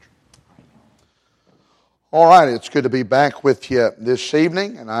All right, it's good to be back with you this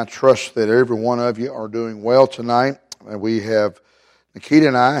evening, and I trust that every one of you are doing well tonight. Nikita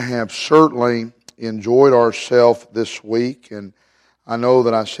and I have certainly enjoyed ourselves this week, and I know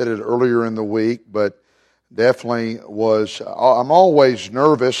that I said it earlier in the week, but definitely I'm always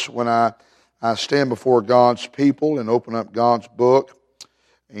nervous when I stand before God's people and open up God's book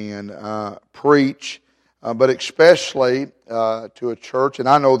and preach. But especially to a church, and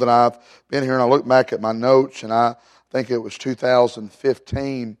I know that I've been here and I look back at my notes, and I think it was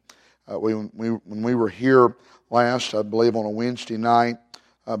 2015 when we were here last, I believe on a Wednesday night,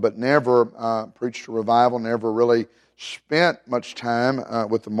 but never preached a revival, never really spent much time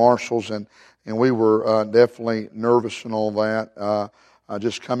with the Marshalls, and we were definitely nervous and all that,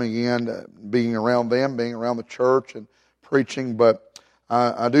 just coming in, being around them, being around the church and preaching, but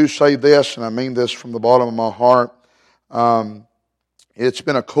I do say this, and I mean this from the bottom of my heart. It's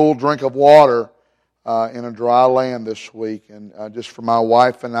been a cool drink of water in a dry land this week, and just for my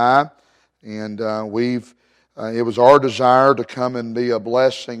wife and I. And it was our desire to come and be a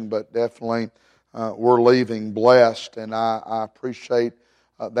blessing, but definitely we're leaving blessed, and I appreciate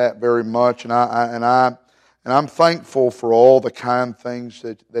that very much. And I'm thankful for all the kind things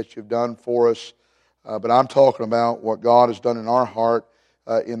that you've done for us. But I'm talking about what God has done in our heart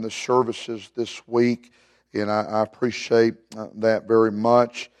in the services this week, and I appreciate that very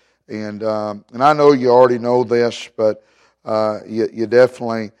much. And I know you already know this, but you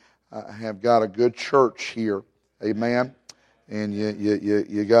definitely have got a good church here, amen. And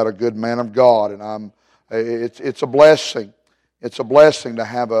you got a good man of God, and it's a blessing. It's a blessing to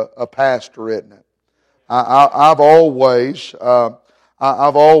have a pastor, isn't it? I've always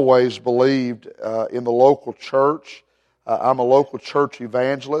believed in the local church. I'm a local church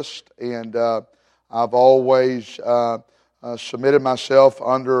evangelist, and I've always submitted myself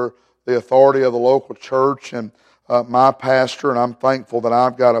under the authority of the local church and my pastor, and I'm thankful that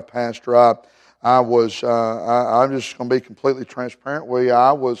I've got a pastor. I'm just going to be completely transparent with you.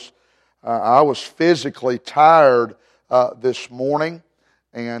 I was physically tired this morning,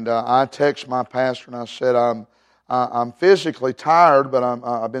 and I texted my pastor and I said, I'm physically tired, but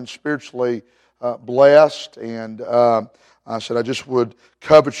I've been spiritually blessed, and I said I just would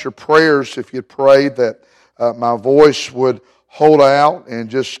covet your prayers if you'd pray that my voice would hold out, and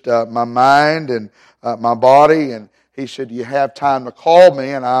just my mind and my body. And he said, "Do you have time to call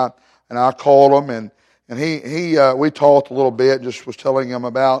me?" And I called him, and we talked a little bit. Just was telling him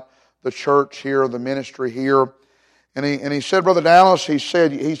about the church here, the ministry here, and he said, "Brother Dallas," he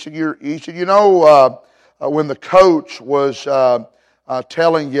said, you know, when the coach was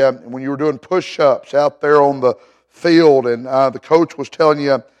telling you when you were doing push-ups out there on the field, and the coach was telling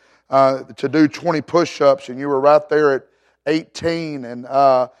you to do 20 push-ups, and you were right there at 18, and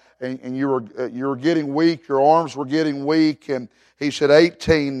you were getting weak, your arms were getting weak, and he said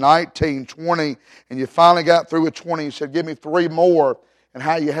 18, 19, 20, and you finally got through with 20. He said, "Give me 3 more," and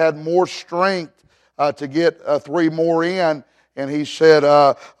how you had more strength to get 3 more in. And he said,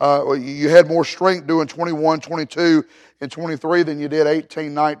 you had more strength doing 21, 22, and 23 than you did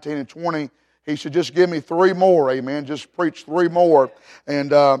 18, 19, and 20. He said, "Just give me 3 more, amen. Just preach 3 more."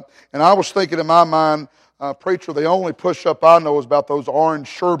 And I was thinking in my mind, preacher, the only push-up I know is about those orange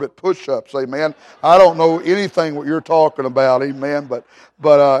sherbet push-ups, amen. I don't know anything what you're talking about, amen.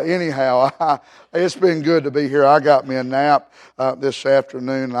 But anyhow, it's been good to be here. I got me a nap this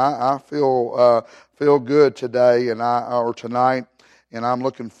afternoon. I feel good today or tonight, and I'm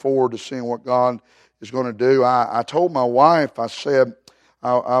looking forward to seeing what God is going to do. I told my wife, I said,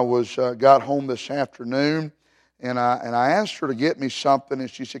 I got home this afternoon, and I asked her to get me something, and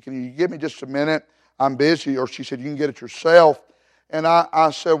she said, "Can you give me just a minute? I'm busy." Or she said, "You can get it yourself." And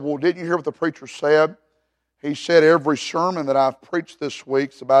I said, "Well, didn't you hear what the preacher said?" He said, "Every sermon that I've preached this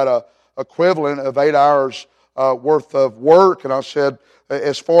week is about a equivalent of 8 hours worth of work." And I said,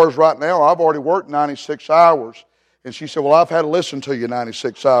 "As far as right now, I've already worked 96 hours. And she said, "Well, I've had to listen to you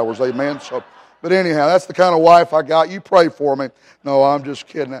 96 hours, amen." But anyhow, that's the kind of wife I got. You pray for me. No, I'm just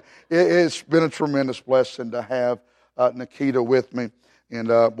kidding. It's been a tremendous blessing to have Nikita with me. And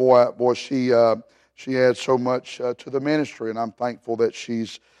boy, she adds so much to the ministry, and I'm thankful that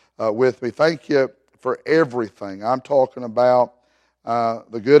she's with me. Thank you for everything. I'm talking about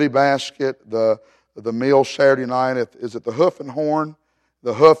the goodie basket, the meal Saturday night. Is it the Hoof and Horn?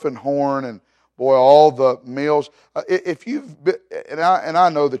 The Hoof and Horn, and boy, all the meals. If you've been, and I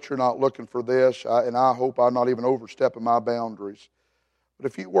know that you're not looking for this, and I hope I'm not even overstepping my boundaries. But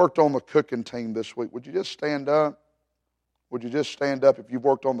if you worked on the cooking team this week, would you just stand up? Would you just stand up if you've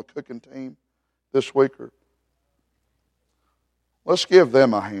worked on the cooking team this week? Let's give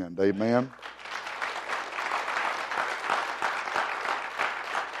them a hand, amen.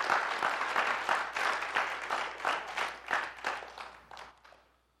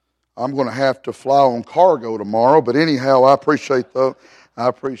 I'm going to have to fly on cargo tomorrow. But anyhow, I appreciate them,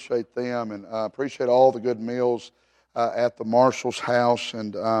 and I appreciate all the good meals at the Marshall's house.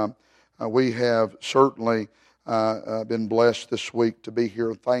 And we have certainly been blessed this week to be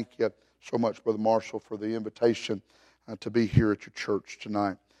here. And thank you so much, Brother Marshall, for the invitation to be here at your church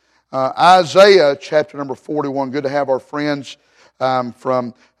tonight. Isaiah chapter number 41. Good to have our friends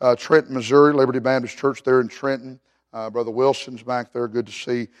from Trenton, Missouri, Liberty Baptist Church there in Trenton. Brother Wilson's back there. Good to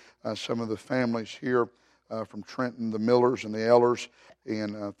see some of the families here from Trenton, the Millers and the Ellers,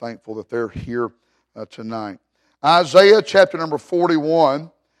 and thankful that they're here tonight. Isaiah chapter number 41.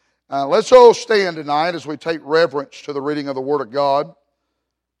 Let's all stand tonight as we take reverence to the reading of the Word of God.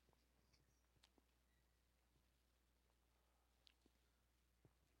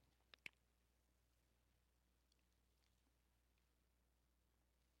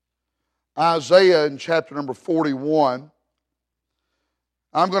 Isaiah in chapter number 41.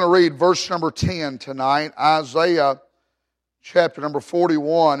 I'm going to read verse number 10 tonight. Isaiah chapter number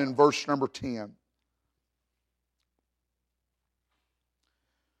 41 and verse number 10.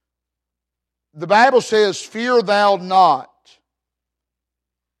 The Bible says, "Fear thou not,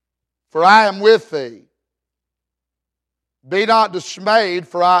 for I am with thee. Be not dismayed,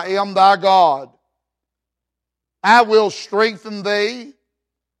 for I am thy God. I will strengthen thee.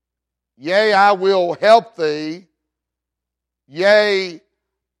 Yea, I will help thee. Yea,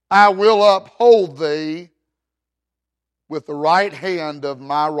 I will uphold thee with the right hand of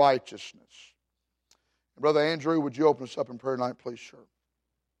my righteousness." Brother Andrew, would you open us up in prayer tonight, please, sir?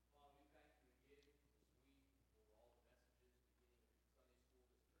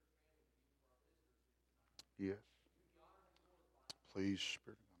 Yes. Please,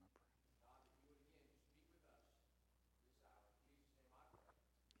 Spirit.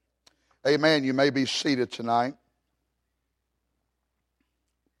 Amen. You may be seated tonight.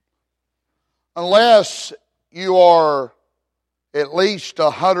 Unless you are at least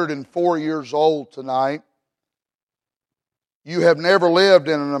 104 years old tonight, you have never lived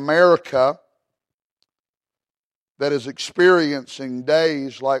in an America that is experiencing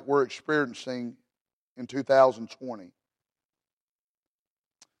days like we're experiencing in 2020.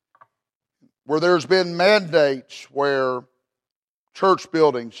 Where there's been mandates where church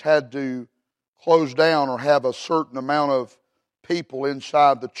buildings had to close down or have a certain amount of people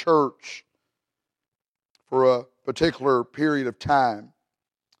inside the church for a particular period of time.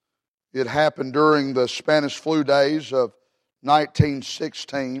 It happened during the Spanish flu days of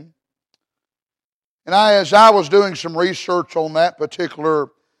 1916. And as I was doing some research on that particular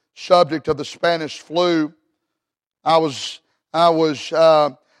subject of the Spanish flu, I was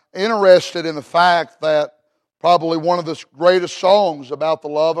interested in the fact that probably one of the greatest songs about the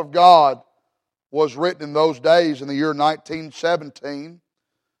love of God was written in those days in the year 1917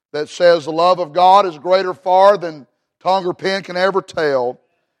 that says, "The love of God is greater far than tongue or pen can ever tell.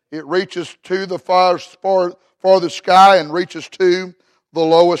 It reaches to the farthest sky and reaches to the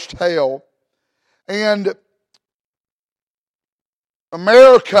lowest hell." And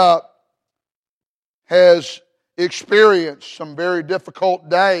America has experienced some very difficult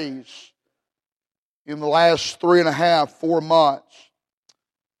days in the last 3.5, 4 months.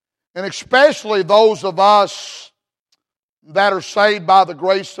 And especially those of us that are saved by the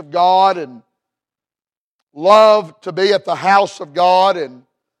grace of God and love to be at the house of God and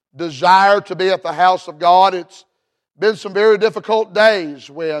desire to be at the house of God. It's been some very difficult days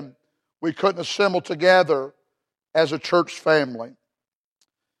when we couldn't assemble together as a church family.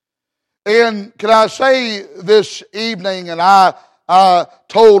 And can I say this evening, and I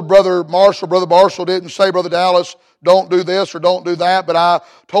told Brother Marshall didn't say, "Brother Dallas, don't do this or don't do that," but I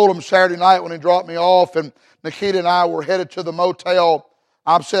told him Saturday night when he dropped me off and Nikita and I were headed to the motel,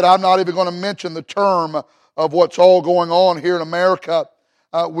 I said, "I'm not even going to mention the term of what's all going on here in America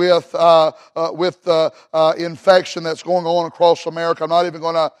with the infection that's going on across America. I'm not even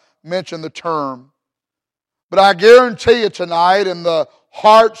going to mention the term. But I guarantee you tonight, in the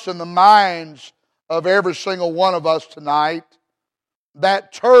hearts and the minds of every single one of us tonight,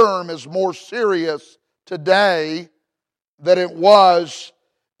 that term is more serious today than it was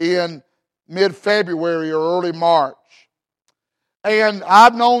in mid-February or early March. And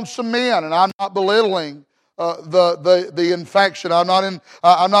I've known some men, and I'm not belittling the infection. I'm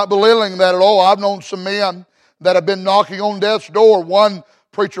not belittling that at all. I've known some men that have been knocking on death's door. One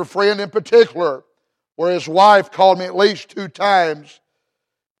preacher friend in particular, where his wife called me at least 2 times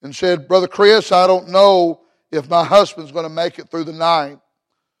and said, "Brother Chris, I don't know if my husband's going to make it through the night."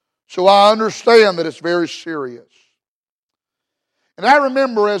 So I understand that it's very serious. And I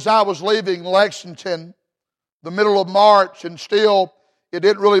remember as I was leaving Lexington, the middle of March, and still it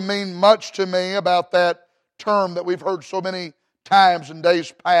didn't really mean much to me about that term that we've heard so many times in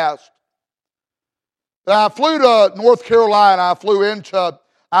days past. But I flew to North Carolina. I flew into,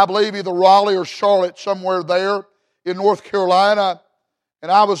 I believe, either Raleigh or Charlotte, somewhere there in North Carolina.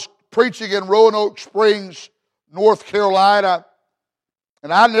 And I was preaching in Roanoke Springs, North Carolina.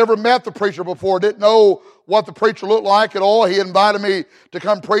 And I never met the preacher before, didn't know what the preacher looked like at all. He invited me to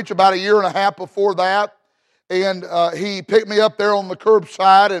come preach about a year and a half before that. And he picked me up there on the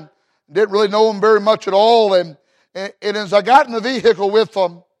curbside and didn't really know him very much at all. And as I got in the vehicle with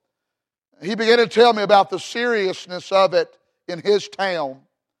him, he began to tell me about the seriousness of it in his town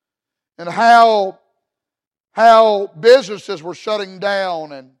and how businesses were shutting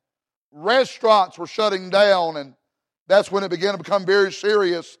down and restaurants were shutting down. And that's when it began to become very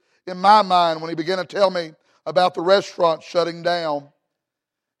serious in my mind, when he began to tell me about the restaurants shutting down.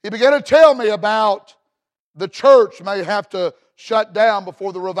 He began to tell me about the church may have to shut down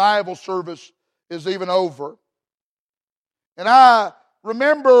before the revival service is even over. And I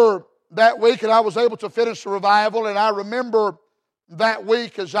remember that week, and I was able to finish the revival, and I remember that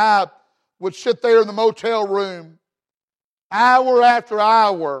week as I would sit there in the motel room, hour after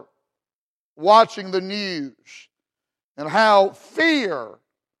hour, watching the news, and how fear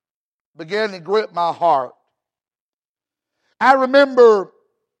began to grip my heart. I remember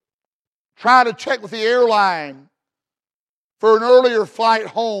trying to check with the airline for an earlier flight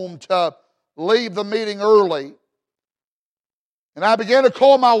home to leave the meeting early. And I began to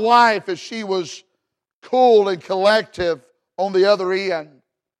call my wife as she was cool and collective on the other end,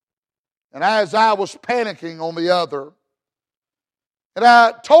 and as I was panicking on the other. And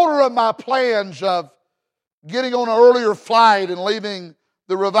I told her of my plans of getting on an earlier flight and leaving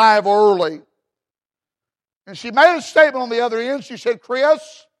the revival early. And she made a statement on the other end. She said,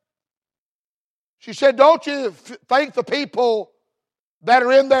 "Chris," she said, "don't you think the people that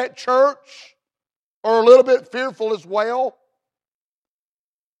are in that church are a little bit fearful as well?"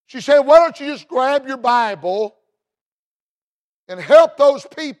 She said, "Why don't you just grab your Bible and help those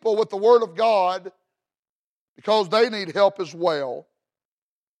people with the Word of God, because they need help as well."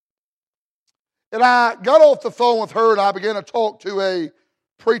 And I got off the phone with her and I began to talk to a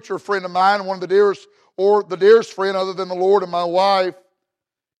preacher friend of mine, one of the dearest, or the dearest friend other than the Lord and my wife,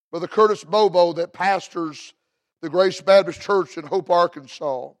 Brother Curtis Bobo, that pastors the Grace Baptist Church in Hope,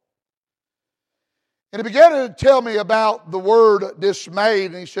 Arkansas. And he began to tell me about the word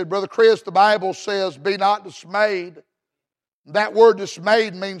dismayed. And he said, "Brother Chris, the Bible says, be not dismayed." That word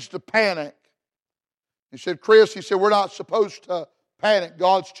dismayed means to panic. He said, "Chris," he said, "we're not supposed to panic.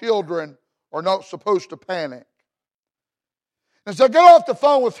 God's children are not supposed to panic." As I got off the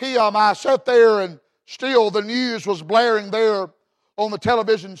phone with him, I sat there and still the news was blaring there on the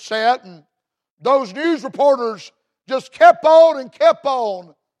television set. And those news reporters just kept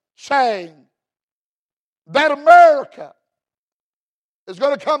on saying that America is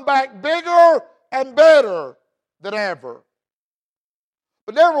going to come back bigger and better than ever.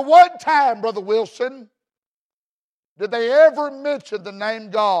 But never one time, Brother Wilson, did they ever mention the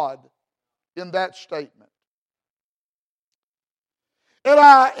name God in that statement. And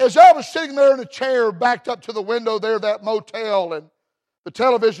as I was sitting there in a chair backed up to the window there, that motel, and the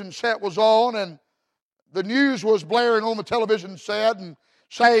television set was on, and the news was blaring on the television set and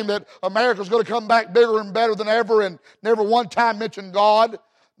saying that America's going to come back bigger and better than ever, and never one time mentioned God.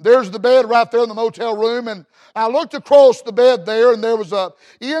 There's the bed right there in the motel room, and I looked across the bed there, and there was a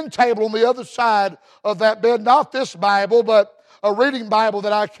end table on the other side of that bed, not this Bible, but a reading Bible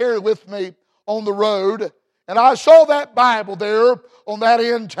that I carry with me on the road. And I saw that Bible there on that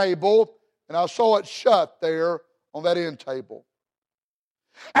end table, and I saw it shut there on that end table.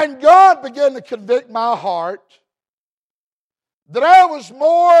 And God began to convict my heart that I was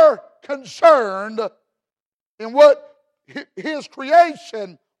more concerned in what His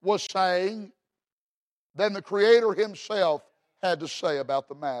creation was saying than the Creator Himself had to say about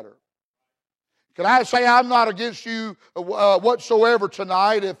the matter. Can I say I'm not against you whatsoever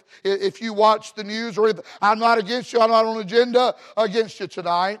tonight if you watch the news, or I'm not against you, I'm not on an agenda against you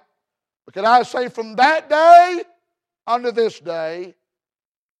tonight. But can I say from that day unto this day,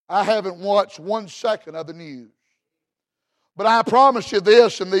 I haven't watched 1 second of the news. But I promise you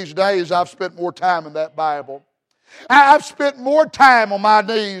this, in these days I've spent more time in that Bible. I've spent more time on my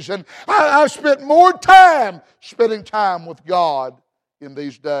knees, and I've spent more time spending time with God in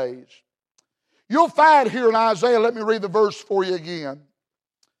these days. You'll find here in Isaiah, let me read the verse for you again.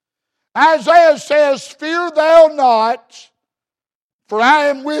 Isaiah says, "Fear thou not, for I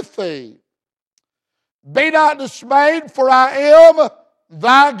am with thee. Be not dismayed, for I am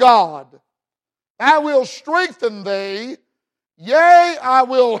thy God. I will strengthen thee. Yea, I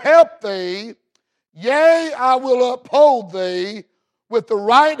will help thee. Yea, I will uphold thee with the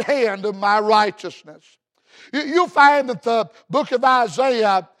right hand of my righteousness. You'll find that the book of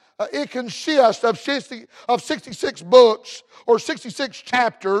Isaiah, it consists of 66 books or 66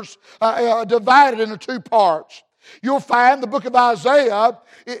 chapters divided into two parts. You'll find the book of Isaiah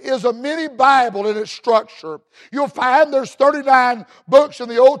is a mini Bible in its structure. You'll find there's 39 books in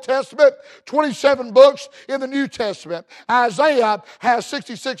the Old Testament, 27 books in the New Testament. Isaiah has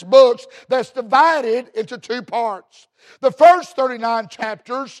 66 books that's divided into two parts. The first 39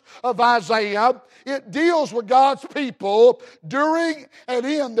 chapters of Isaiah, it deals with God's people during and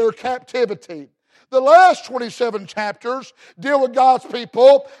in their captivity. The last 27 chapters deal with God's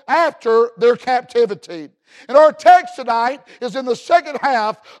people after their captivity. And our text tonight is in the second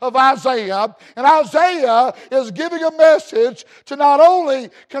half of Isaiah. And Isaiah is giving a message to not only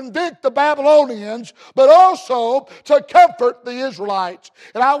convict the Babylonians, but also to comfort the Israelites.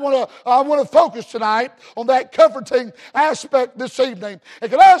 And I want to focus tonight on that comforting aspect this evening.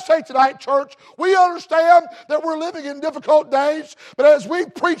 And can I say tonight, church, we understand that we're living in difficult days. But as we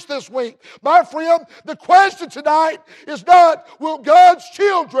preach this week, my friend, the question tonight is not, will God's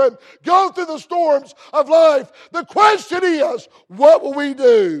children go through the storms of life? The question is, what will we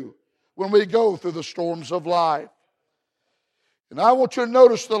do when we go through the storms of life? And I want you to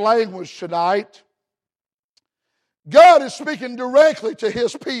notice the language tonight. God is speaking directly to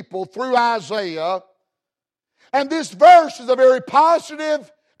His people through Isaiah. And this verse is a very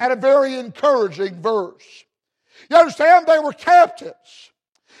positive and a very encouraging verse. You understand, they were captives.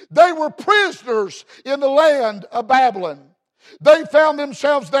 They were prisoners in the land of Babylon. They found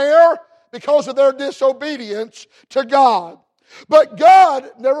themselves there because of their disobedience to God. But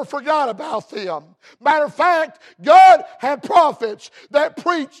God never forgot about them. Matter of fact, God had prophets that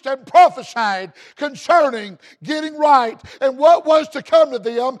preached and prophesied concerning getting right and what was to come to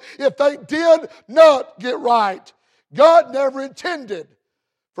them if they did not get right. God never intended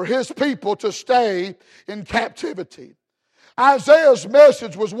for His people to stay in captivity. Isaiah's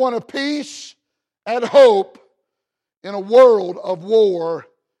message was one of peace and hope in a world of war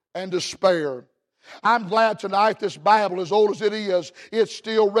and despair. I'm glad tonight this Bible, as old as it is, it's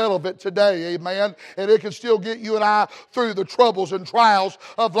still relevant today, amen? And it can still get you and I through the troubles and trials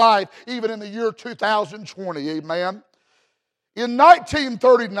of life, even in the year 2020, amen? In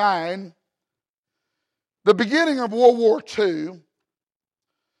 1939, the beginning of World War II,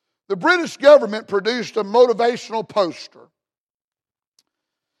 the British government produced a motivational poster.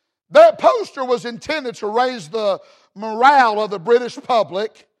 That poster was intended to raise the morale of the British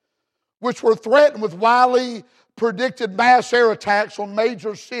public, which were threatened with widely predicted mass air attacks on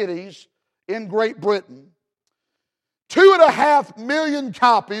major cities in Great Britain. 2.5 million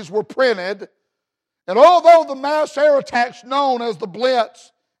copies were printed, and although the mass air attacks known as the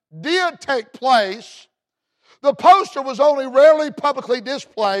Blitz did take place, the poster was only rarely publicly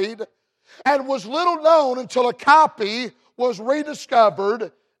displayed and was little known until a copy was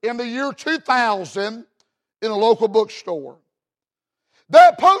rediscovered in the year 2000 in a local bookstore.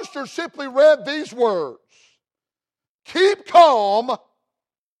 That poster simply read these words: keep calm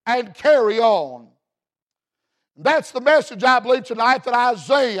and carry on. That's the message, I believe, tonight that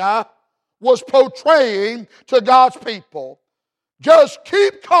Isaiah was portraying to God's people. Just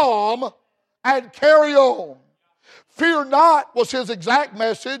keep calm and carry on. Fear not was his exact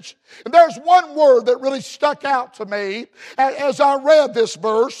message. And there's one word that really stuck out to me as I read this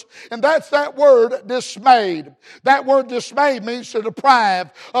verse, and that's that word dismayed. That word dismayed means to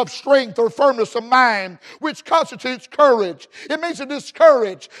deprive of strength or firmness of mind, which constitutes courage. It means to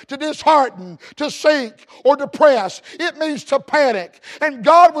discourage, to dishearten, to sink, or depress. It means to panic. And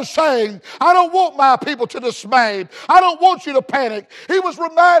God was saying, I don't want my people to dismay. I don't want you to panic. He was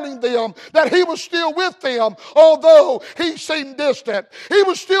reminding them that He was still with them, although He seemed distant. He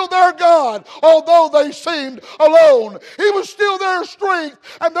was still their God, although they seemed alone. He was still their strength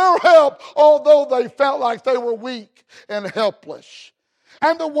and their help, although they felt like they were weak and helpless.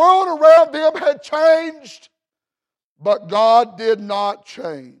 And the world around them had changed, but God did not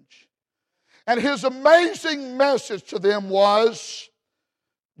change. And His amazing message to them was,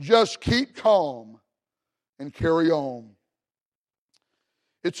 just keep calm and carry on.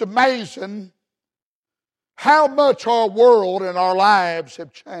 It's amazing how much our world and our lives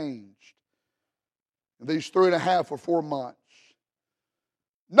have changed in these 3.5 or 4 months.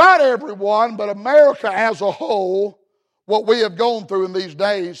 Not everyone, but America as a whole, what we have gone through in these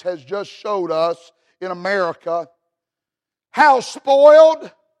days has just showed us in America how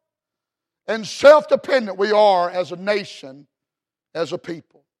spoiled and self-dependent we are as a nation, as a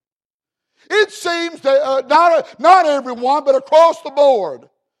people. It seems that not everyone, but across the board,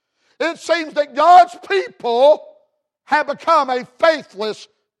 it seems that God's people have become a faithless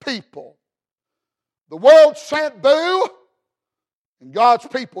people. The world sent boo, and God's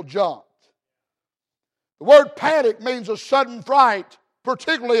people jumped. The word panic means a sudden fright,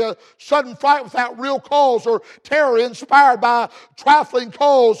 particularly a sudden fright without real cause or terror inspired by trifling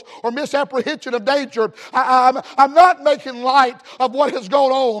cause or misapprehension of danger. I'm not making light of what has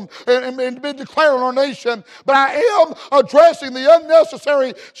gone on and been declared in our nation, but I am addressing the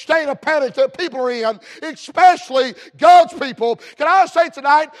unnecessary state of panic that people are in, especially God's people. Can I say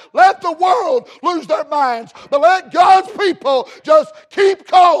tonight, let the world lose their minds, but let God's people just keep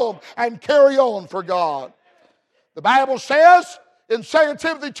calm and carry on for God. The Bible says, in 2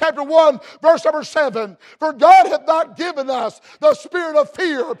 Timothy chapter 1, verse number 7, for God hath not given us the spirit of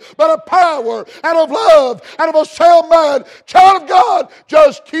fear, but of power and of love and of a sound mind. Child of God,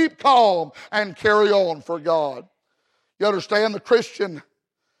 just keep calm and carry on for God. You understand, the Christian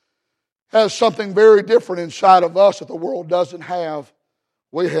has something very different inside of us that the world doesn't have.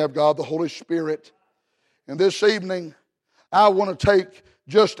 We have God, the Holy Spirit. And this evening, I want to take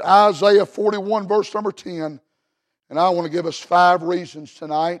just Isaiah 41, verse number 10, and I want to give us 5 reasons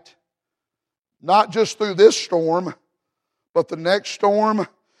tonight, not just through this storm, but the next storm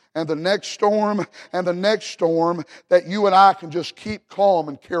and the next storm and the next storm, that you and I can just keep calm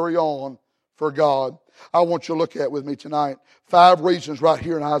and carry on for God. I want you to look at with me tonight 5 reasons right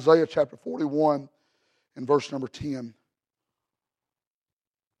here in Isaiah chapter 41 and verse number 10.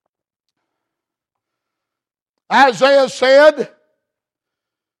 Isaiah said,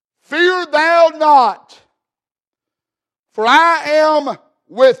 fear thou not, for I am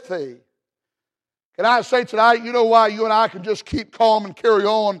with thee. Can I say tonight, you know why you and I can just keep calm and carry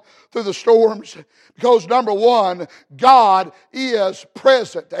on through the storms? Because number one, God is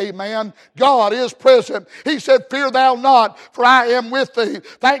present. Amen. God is present. He said, fear thou not, for I am with thee.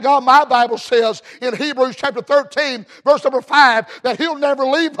 Thank God my Bible says in Hebrews chapter 13, verse number 5, that He'll never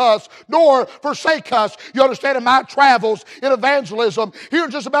leave us nor forsake us. You understand, in my travels in evangelism, here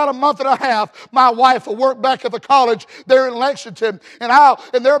in just about a month and a half, my wife will work back at the college there in Lexington,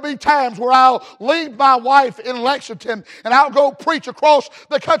 and there'll be times where I'll leave my wife in Lexington and I'll go preach across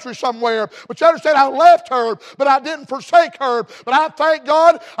the country somewhere. But you understand, I left her, but I didn't forsake her. But I thank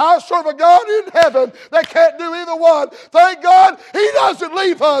God I serve a God in heaven that can't do either one. Thank God He doesn't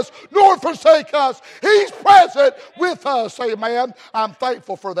leave us nor forsake us. He's present with us. Amen. I'm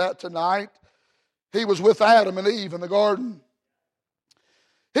thankful for that tonight. He was with Adam and Eve in the garden.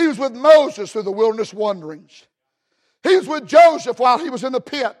 He was with Moses through the wilderness wanderings. He was with Joseph while he was in the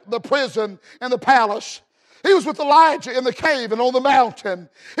pit, the prison, and the palace. He was with Elijah in the cave and on the mountain.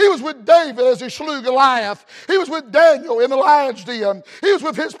 He was with David as he slew Goliath. He was with Daniel in the lion's den. He was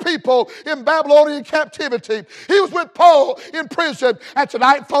with his people in Babylonian captivity. He was with Paul in prison. And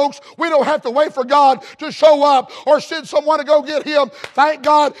tonight, folks, we don't have to wait for God to show up or send someone to go get him. Thank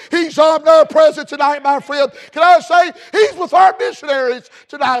God He's omnipresent tonight, my friend. Can I say He's with our missionaries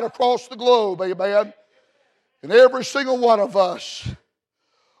tonight across the globe? Amen. And every single one of us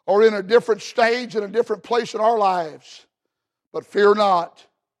are in a different stage and a different place in our lives. But fear not.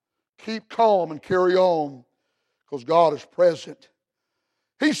 Keep calm and carry on, because God is present.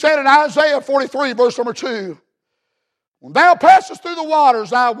 He said in Isaiah 43, verse number 2, when thou passest through the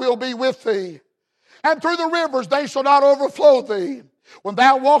waters, I will be with thee, and through the rivers they shall not overflow thee. When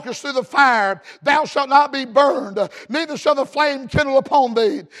thou walkest through the fire, thou shalt not be burned, neither shall the flame kindle upon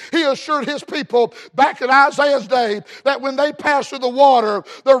thee. He assured His people back in Isaiah's day that when they passed through the water,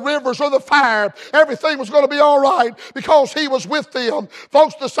 the rivers, or the fire, everything was going to be all right because He was with them.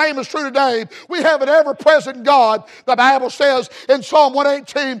 Folks, the same is true today. We have an ever-present God. The Bible says in Psalm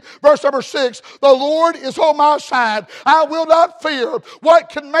 118, verse number 6, the Lord is on my side. I will not fear. What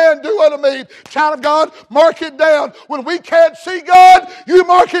can man do unto me? Child of God, mark it down. When we can't see God, you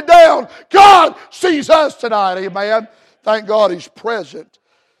mark it down. God sees us tonight. Amen. Thank God He's present.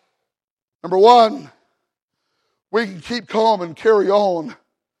 Number one, we can keep calm and carry on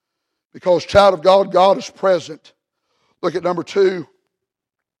because, child of God, God is present. Look at number 2.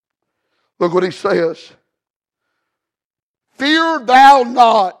 Look what He says. Fear thou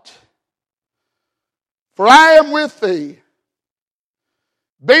not, for I am with thee.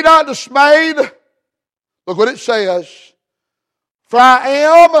 Be not dismayed. Look what it says. For I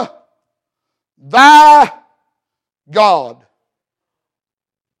am thy God.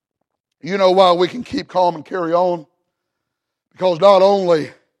 You know why we can keep calm and carry on? Because not only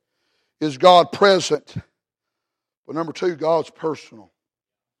is God present, but number 2, God's personal.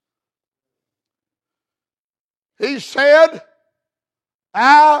 He said,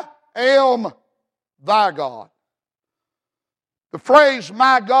 I am thy God. The phrase,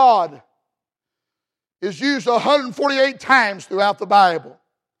 my God, is used 148 times throughout the Bible.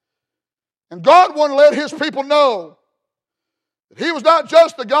 And God wanted to let His people know that He was not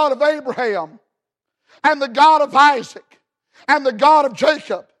just the God of Abraham and the God of Isaac and the God of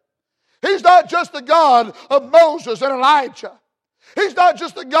Jacob. He's not just the God of Moses and Elijah. He's not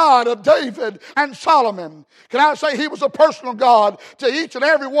just the God of David and Solomon. Can I say He was a personal God to each and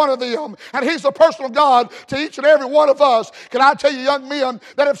every one of them? And He's a personal God to each and every one of us. Can I tell you, young men,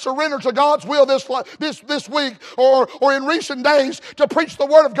 that have surrendered to God's will this week or in recent days to preach the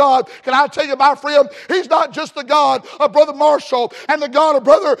Word of God, can I tell you, my friend, He's not just the God of Brother Marshall and the God of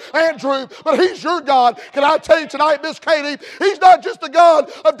Brother Andrew, but He's your God. Can I tell you tonight, Miss Katie, He's not just the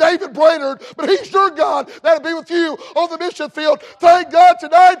God of David Brainerd, but He's your God that'll be with you on the mission field. Thank God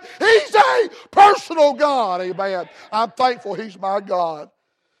tonight, He's a personal God. Amen. I'm thankful He's my God.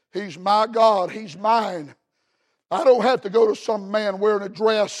 He's my God. He's mine. I don't have to go to some man wearing a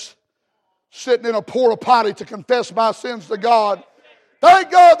dress, sitting in a porta potty to confess my sins to God. Thank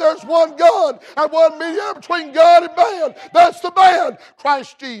God there's one God and one mediator between God and man. That's the man,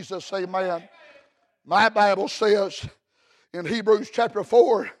 Christ Jesus. Amen. My Bible says in Hebrews chapter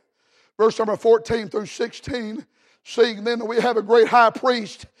 4, verse number 14 through 16, seeing then that we have a great high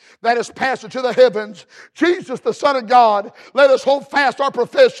priest that is passed into the heavens, Jesus the Son of God, let us hold fast our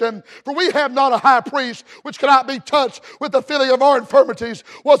profession, for we have not a high priest which cannot be touched with the feeling of our infirmities,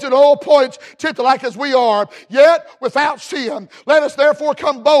 was in all points tempted like as we are, yet without sin. Let us therefore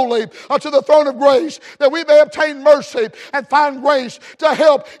come boldly unto the throne of grace, that we may obtain mercy and find grace to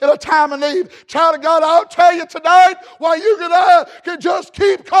help in a time of need. Child of God, I'll tell you tonight why you and I can just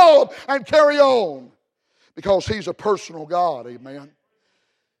keep calm and carry on. Because He's a personal God, amen.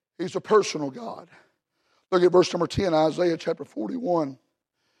 He's a personal God. Look at verse number 10, Isaiah chapter 41.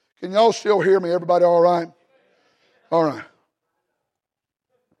 Can y'all still hear me? Everybody all right? All right.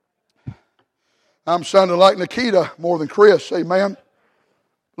 I'm sounding like Nikita more than Chris, amen.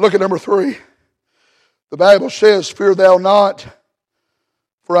 Look at number 3. The Bible says, fear thou not,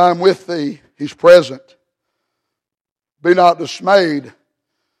 for I am with thee. He's present. Be not dismayed,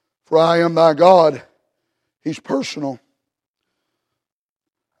 for I am thy God. He's personal.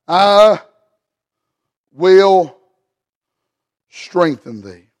 I will strengthen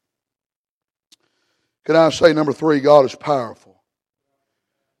thee. Can I say number 3, God is powerful.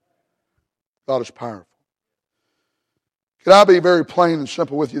 God is powerful. Can I be very plain and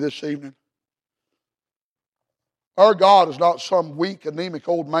simple with you this evening? Our God is not some weak, anemic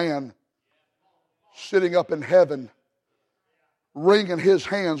old man sitting up in heaven, wringing his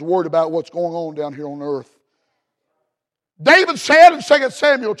hands, worried about what's going on down here on earth. David said in 2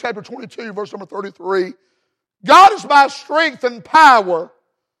 Samuel chapter 22, verse number 33, God is my strength and power,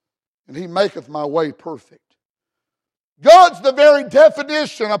 and He maketh my way perfect. God's the very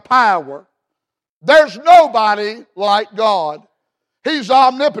definition of power. There's nobody like God. He's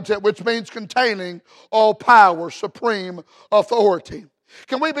omnipotent, which means containing all power, supreme authority.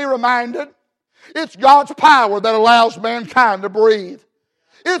 Can we be reminded? It's God's power that allows mankind to breathe.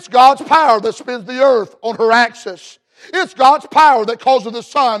 It's God's power that spins the earth on her axis. It's God's power that causes the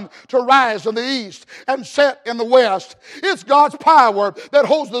sun to rise in the east and set in the west. It's God's power that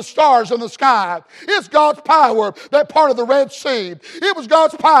holds the stars in the sky. It's God's power that parted the Red Sea. It was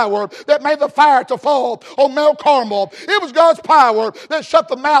God's power that made the fire to fall on Mount Carmel. It was God's power that shut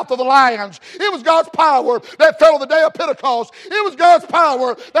the mouth of the lions. It was God's power that fell on the day of Pentecost. It was God's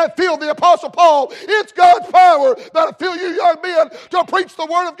power that filled the Apostle Paul. It's God's power that'll fill you young men to preach the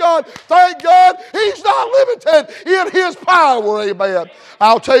Word of God. Thank God He's not limited in His power, amen.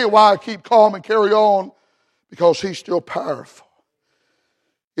 I'll tell you why I keep calm and carry on. Because He's still powerful.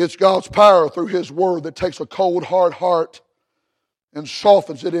 It's God's power through His Word that takes a cold, hard heart and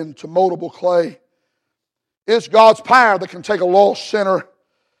softens it into moldable clay. It's God's power that can take a lost sinner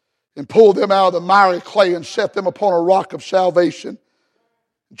and pull them out of the miry clay and set them upon a rock of salvation.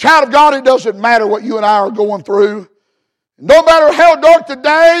 Child of God, it doesn't matter what you and I are going through. No matter how dark the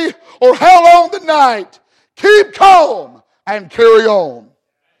day or how long the night, keep calm and carry on.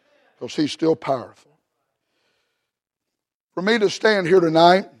 Because He's still powerful. For me to stand here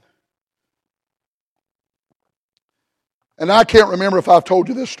tonight, and I can't remember if I've told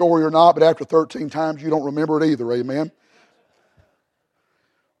you this story or not, but after 13 times you don't remember it either, amen?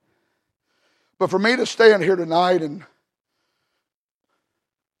 But for me to stand here tonight and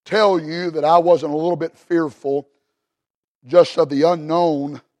tell you that I wasn't a little bit fearful just of the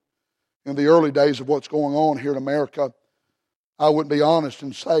unknown in the early days of what's going on here in America, I wouldn't be honest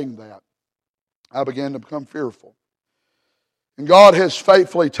in saying that. I began to become fearful. And God has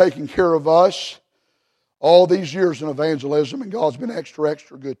faithfully taken care of us all these years in evangelism, and God's been extra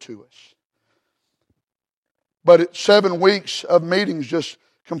good to us. But 7 weeks of meetings just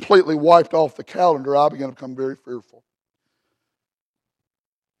completely wiped off the calendar. I began to become very fearful.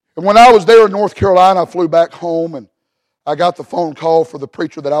 And when I was there in North Carolina, I flew back home, and I got the phone call for the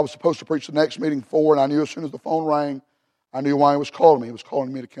preacher that I was supposed to preach the next meeting for, and I knew as soon as the phone rang, I knew why he was calling me. He was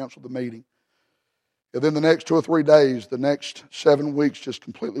calling me to cancel the meeting. And then the next 2 or 3 days, the next 7 weeks just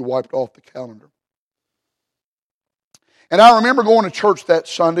completely wiped off the calendar. And I remember going to church that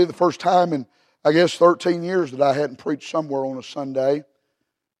Sunday, the first time in, I guess, 13 years that I hadn't preached somewhere on a Sunday.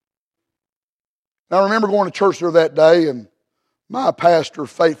 And I remember going to church there that day, and my pastor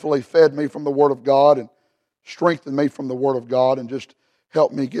faithfully fed me from the Word of God and strengthened me from the Word of God and just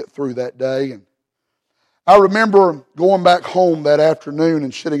helped me get through that day. And I remember going back home that afternoon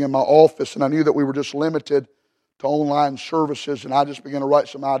and sitting in my office, and I knew that we were just limited to online services, and I just began to write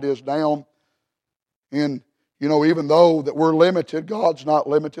some ideas down. And, you know, even though that we're limited, God's not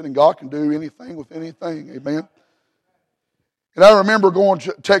limited, and God can do anything with anything. Amen. And I remember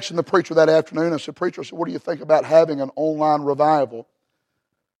texting the preacher that afternoon. I said, "Preacher," I said, "what do you think about having an online revival?"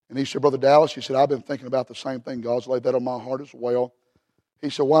 And he said, "Brother Dallas," he said, "I've been thinking about the same thing. God's laid that on my heart as well." He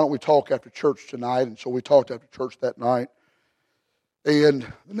said, "Why don't we talk after church tonight?" And so we talked after church that night. And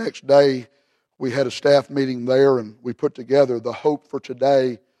the next day, we had a staff meeting there, and we put together the Hope for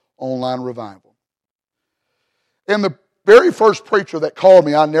Today online revival. And the very first preacher that called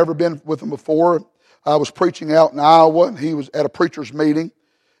me, I'd never been with him before. I was preaching out in Iowa, and he was at a preacher's meeting.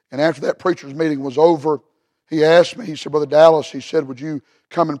 And after that preacher's meeting was over, he asked me, he said, "Brother Dallas," he said, "would you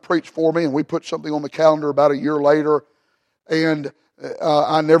come and preach for me?" And we put something on the calendar about a year later. And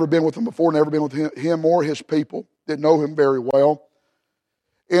I'd never been with him before, never been with him or his people. Didn't know him very well.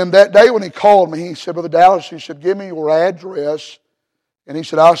 And that day when he called me, he said, "Brother Dallas," he said, "give me your address." And he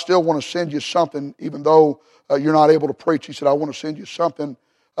said, "I still want to send you something, even though you're not able to preach." He said, "I want to send you something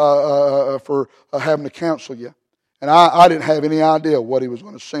for having to counsel you." And I didn't have any idea what he was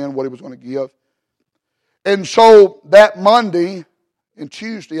going to send, what he was going to give. And so that Monday and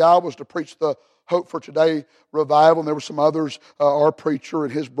Tuesday, I was to preach the Hope for Today revival, and there were some others, our preacher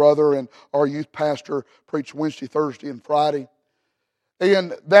and his brother and our youth pastor preached Wednesday, Thursday, and Friday.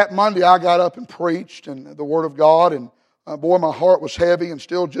 And that Monday I got up and preached and the Word of God, and boy, my heart was heavy and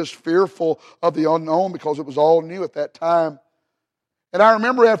still just fearful of the unknown because it was all new at that time. And I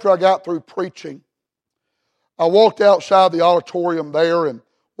remember after I got through preaching, I walked outside the auditorium there and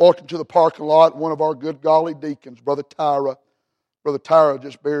walked into the parking lot. One of our good golly deacons, Brother Tyra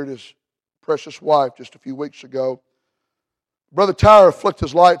just buried his precious wife just a few weeks ago. Brother Tyra flicked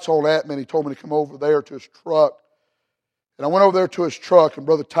his lights on at me, and he told me to come over there to his truck. And I went over there to his truck, and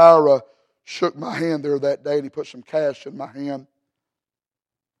Brother Tyra shook my hand there that day, and he put some cash in my hand.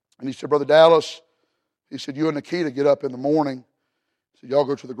 And he said, "Brother Dallas," he said, "you and Nikita get up in the morning. He said, y'all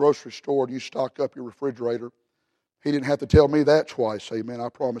go to the grocery store and you stock up your refrigerator." He didn't have to tell me that twice, amen, I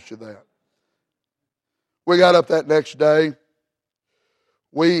promise you that. We got up that next day.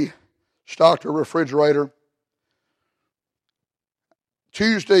 We stocked our refrigerator.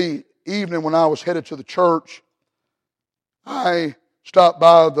 Tuesday evening when I was headed to the church, I stopped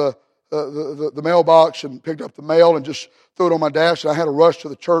by the mailbox and picked up the mail and just threw it on my desk. And I had to rush to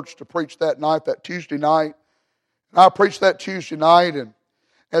the church to preach that night, that Tuesday night. And I preached that Tuesday night, and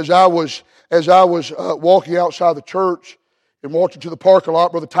as I was walking outside the church and walked into the parking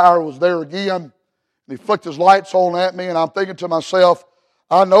lot, Brother Tyra was there again, and he flicked his lights on at me, and I'm thinking to myself,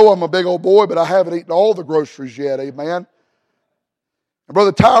 I know I'm a big old boy, but I haven't eaten all the groceries yet, amen. And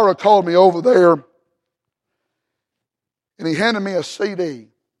Brother Tyra called me over there, and he handed me a CD.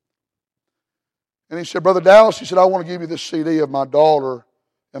 And he said, "Brother Dallas," he said, "I want to give you this CD of my daughter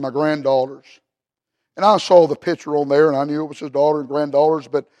and my granddaughters." And I saw the picture on there, and I knew it was his daughter and granddaughters,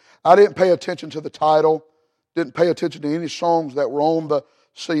 but I didn't pay attention to the title, didn't pay attention to any songs that were on the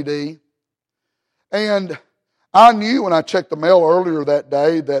CD. And I knew when I checked the mail earlier that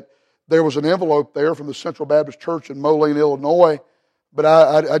day that there was an envelope there from the Central Baptist Church in Moline, Illinois, but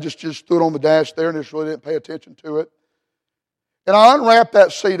I just threw it on the dash there and just really didn't pay attention to it. And I unwrapped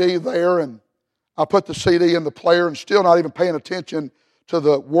that CD there, and I put the CD in the player, and still not even paying attention to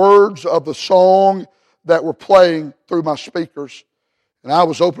the words of the song that were playing through my speakers. And I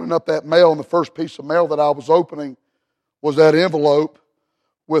was opening up that mail, and the first piece of mail that I was opening was that envelope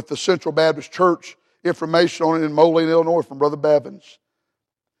with the Central Baptist Church information on it in Moline, Illinois from Brother Bevins.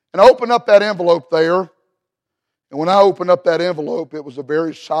 And I opened up that envelope there, and when I opened up that envelope, it was a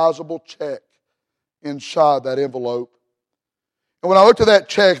very sizable check inside that envelope. And when I looked at that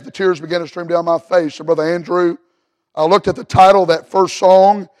check, the tears began to stream down my face. And Brother Andrew, I looked at the title of that first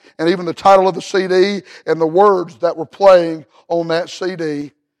song and even the title of the CD, and the words that were playing on that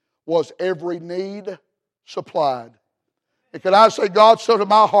CD was "Every Need Supplied." And can I say, God said to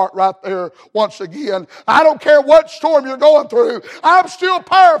my heart right there once again, I don't care what storm you're going through, I'm still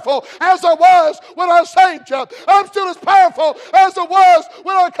powerful as I was when I saved you. I'm still as powerful as I was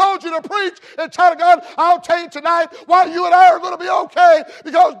when I called you to preach. And child of God, I'll tell you tonight why you and I are going to be okay.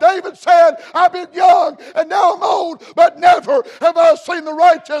 Because David said, I've been young and now I'm old, but never have I seen the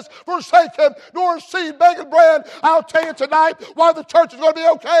righteous forsaken, nor seed begging bread. I'll tell you tonight why the church is going to be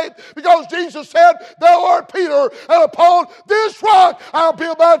okay. Because Jesus said, thou art Peter, and upon this rock I'll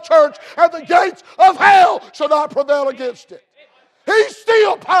build my church, and the gates of hell shall not prevail against it. He's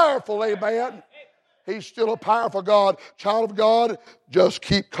still powerful, amen. He's still a powerful God. Child of God, just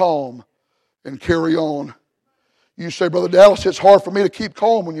keep calm and carry on. You say, Brother Dallas, it's hard for me to keep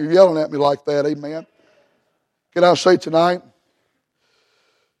calm when you're yelling at me like that, amen. Can I say tonight,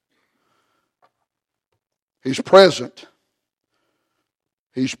 He's present.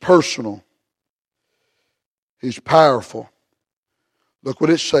 He's personal. He's powerful. Look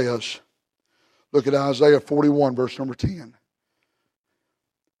what it says. Look at Isaiah 41, verse number 10.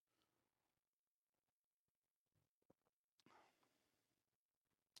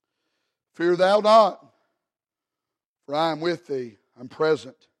 Fear thou not, for I am with thee. I'm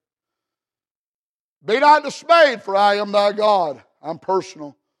present. Be not dismayed, for I am thy God. I'm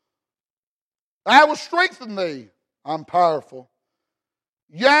personal. I will strengthen thee. I'm powerful.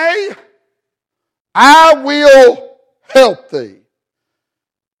 Yea, I will help thee.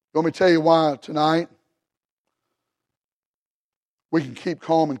 Let me tell you why tonight we can keep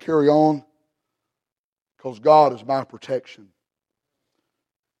calm and carry on. Because God is my protection.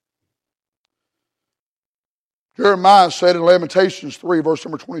 Jeremiah said in Lamentations 3, verse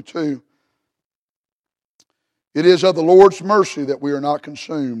number 22, it is of the Lord's mercy that we are not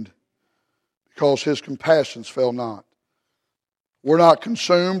consumed, because His compassions fail not. We're not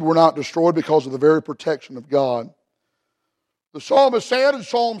consumed, we're not destroyed because of the very protection of God. The psalmist said in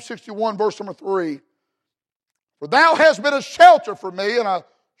Psalm 61, verse number 3, for thou hast been a shelter for me and a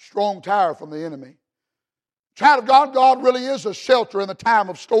strong tower from the enemy. Child of God, God really is a shelter in the time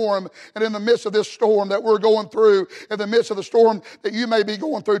of storm, and in the midst of this storm that we're going through, in the midst of the storm that you may be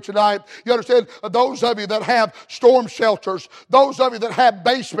going through tonight. You understand, those of you that have storm shelters, those of you that have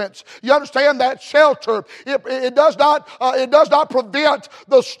basements, you understand that shelter, it does not prevent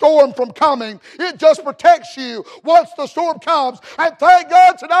the storm from coming. It just protects you once the storm comes. And thank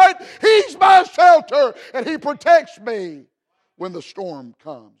God tonight, He's my shelter, and He protects me when the storm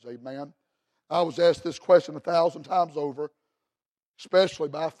comes. Amen. I was asked this question 1,000 times over, especially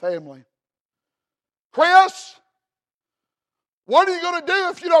by family. Chris, what are you going to do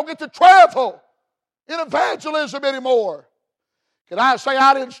if you don't get to travel in evangelism anymore? Can I say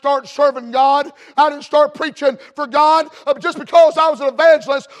I didn't start serving God? I didn't start preaching for God just because I was an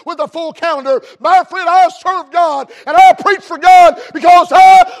evangelist with a full calendar. My friend, I serve God and I preach for God because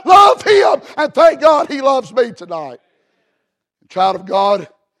I love Him. And thank God He loves me tonight. Child of God,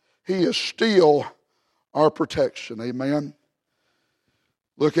 He is still our protection. Amen.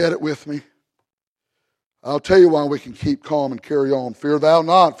 Look at it with me. I'll tell you why we can keep calm and carry on. Fear thou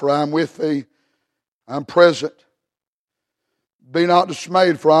not, for I am with thee. I'm present. Be not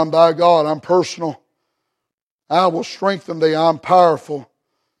dismayed, for I am thy God. I'm personal. I will strengthen thee. I'm powerful.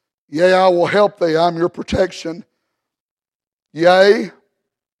 Yea, I will help thee. I'm your protection. Yea,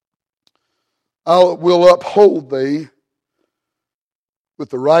 I will uphold thee with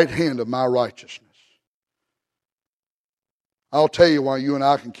the right hand of my righteousness. I'll tell you why you and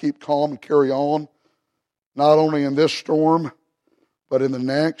I can keep calm and carry on, not only in this storm, but in the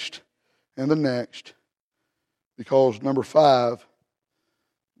next and the next. Because number 5,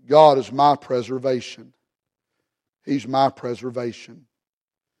 God is my preservation. He's my preservation.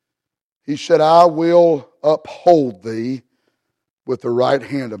 He said, I will uphold thee with the right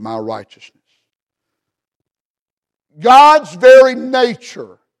hand of my righteousness. God's very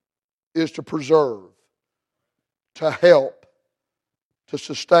nature is to preserve, to help, to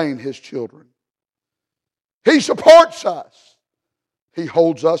sustain His children. He supports us. He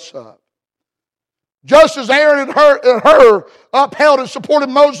holds us up. Just as Aaron and Hur upheld and supported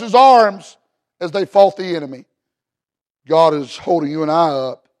Moses' arms as they fought the enemy, God is holding you and I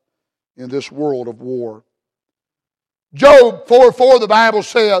up in this world of war. Job 4:4, the Bible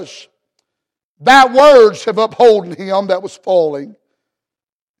says, thy words have upholden him that was falling,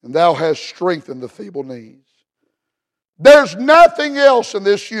 and thou hast strengthened the feeble knees. There's nothing else in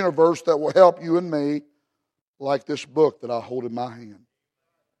this universe that will help you and me like this book that I hold in my hand.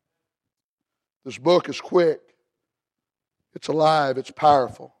 This book is quick. It's alive. It's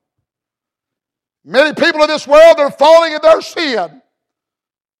powerful. Many people in this world are falling in their sin.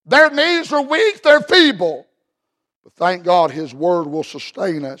 Their knees are weak. They're feeble. But thank God His Word will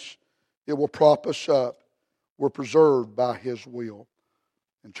sustain us. It will prop us up. We're preserved by His will.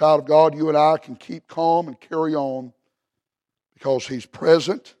 And child of God, you and I can keep calm and carry on because He's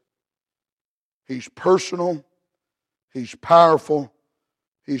present. He's personal. He's powerful.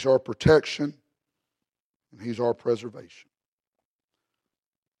 He's our protection. And He's our preservation.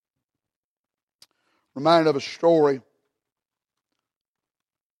 Reminded of a story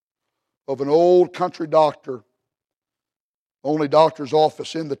of an old country doctor. Only doctor's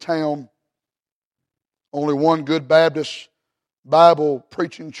office in the town. Only one good Baptist Bible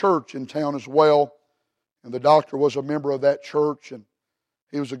preaching church in town as well. And the doctor was a member of that church, and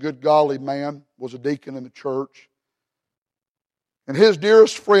he was a good godly man, was a deacon in the church. And his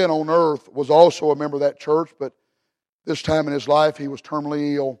dearest friend on earth was also a member of that church, but this time in his life he was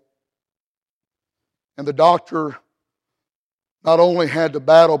terminally ill. And the doctor not only had to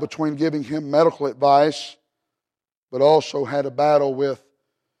battle between giving him medical advice, but also had a battle with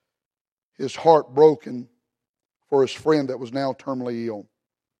his heart broken for his friend that was now terminally ill.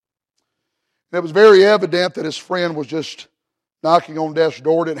 And it was very evident that his friend was just knocking on death's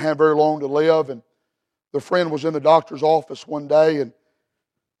door, didn't have very long to live. And the friend was in the doctor's office one day, and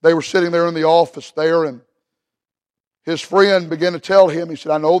they were sitting there in the office there, and his friend began to tell him, he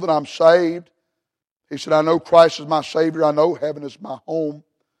said, I know that I'm saved. He said, I know Christ is my Savior. I know heaven is my home.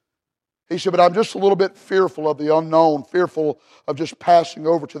 He said, but I'm just a little bit fearful of the unknown, fearful of just passing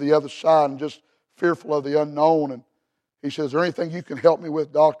over to the other side, and just fearful of the unknown. And he says, is there anything you can help me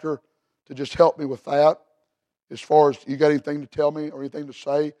with, doctor, to just help me with that? As far as you got anything to tell me or anything to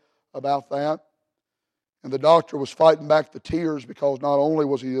say about that? And the doctor was fighting back the tears because not only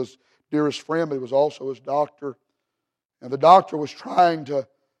was he his dearest friend, but he was also his doctor. And the doctor was trying to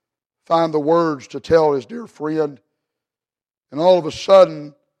find the words to tell his dear friend. And all of a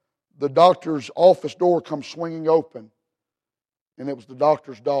sudden, the doctor's office door comes swinging open. And it was the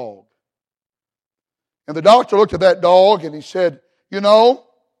doctor's dog. And the doctor looked at that dog and he said, you know,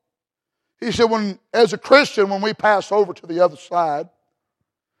 he said, as a Christian, when we pass over to the other side,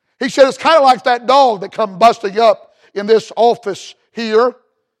 he said, it's kind of like that dog that come busting up in this office here.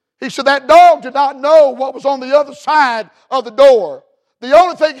 He said, that dog did not know what was on the other side of the door. The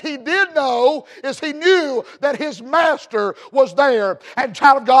only thing he did know is he knew that his master was there. And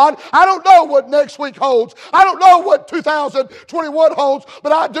child of God, I don't know what next week holds. I don't know what 2021 holds,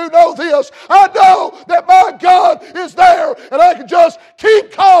 but I do know this. I know that my God is there, and I can just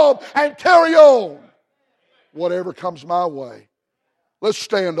keep calm and carry on whatever comes my way. Let's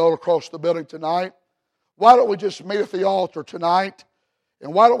stand all across the building tonight. Why don't we just meet at the altar tonight?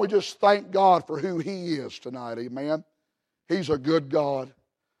 And why don't we just thank God for who He is tonight? Amen. He's a good God.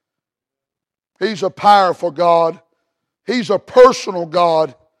 He's a powerful God. He's a personal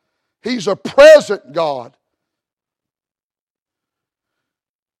God. He's a present God.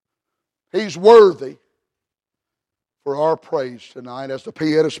 He's worthy for our praise tonight. As the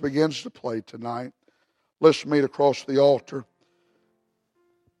pianist begins to play tonight, let's meet across the altar.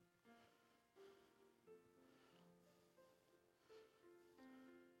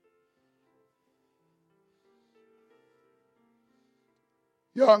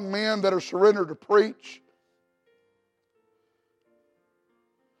 Young men that are surrendered to preach,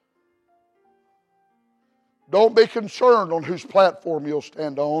 don't be concerned on whose platform you'll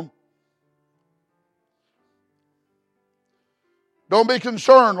stand on. Don't be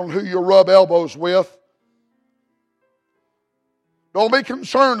concerned on who you'll rub elbows with. Don't be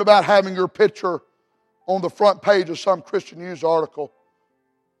concerned about having your picture on the front page of some Christian news article.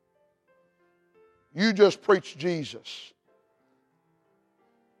 You just preach Jesus.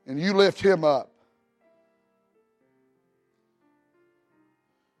 And you lift Him up.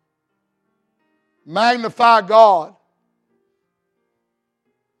 Magnify God.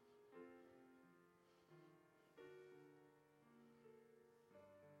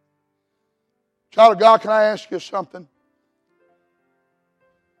 Child of God, can I ask you something?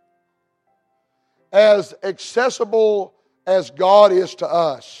 As accessible as God is to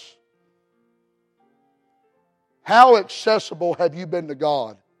us, how accessible have you been to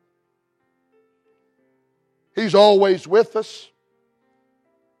God? He's always with us.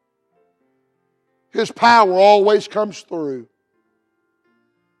 His power always comes through.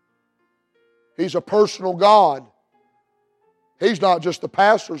 He's a personal God. He's not just the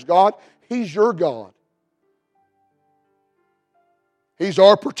pastor's God. He's your God. He's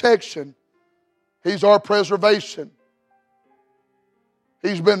our protection. He's our preservation.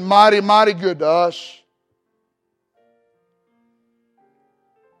 He's been mighty, mighty good to us.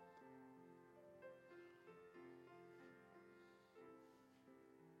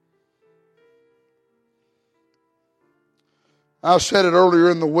 I said it earlier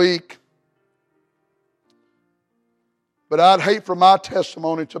in the week, but I'd hate for my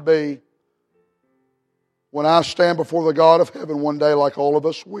testimony to be, when I stand before the God of heaven one day, like all of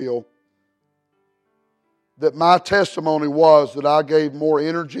us will, that my testimony was that I gave more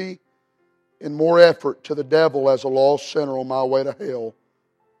energy and more effort to the devil as a lost sinner on my way to hell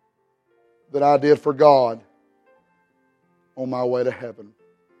than I did for God on my way to heaven.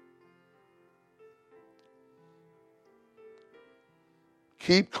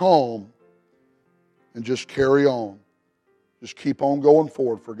 Keep calm and just carry on. Just keep on going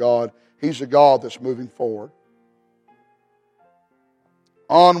forward for God. He's a God that's moving forward.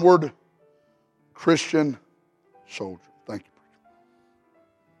 Onward, Christian soldier.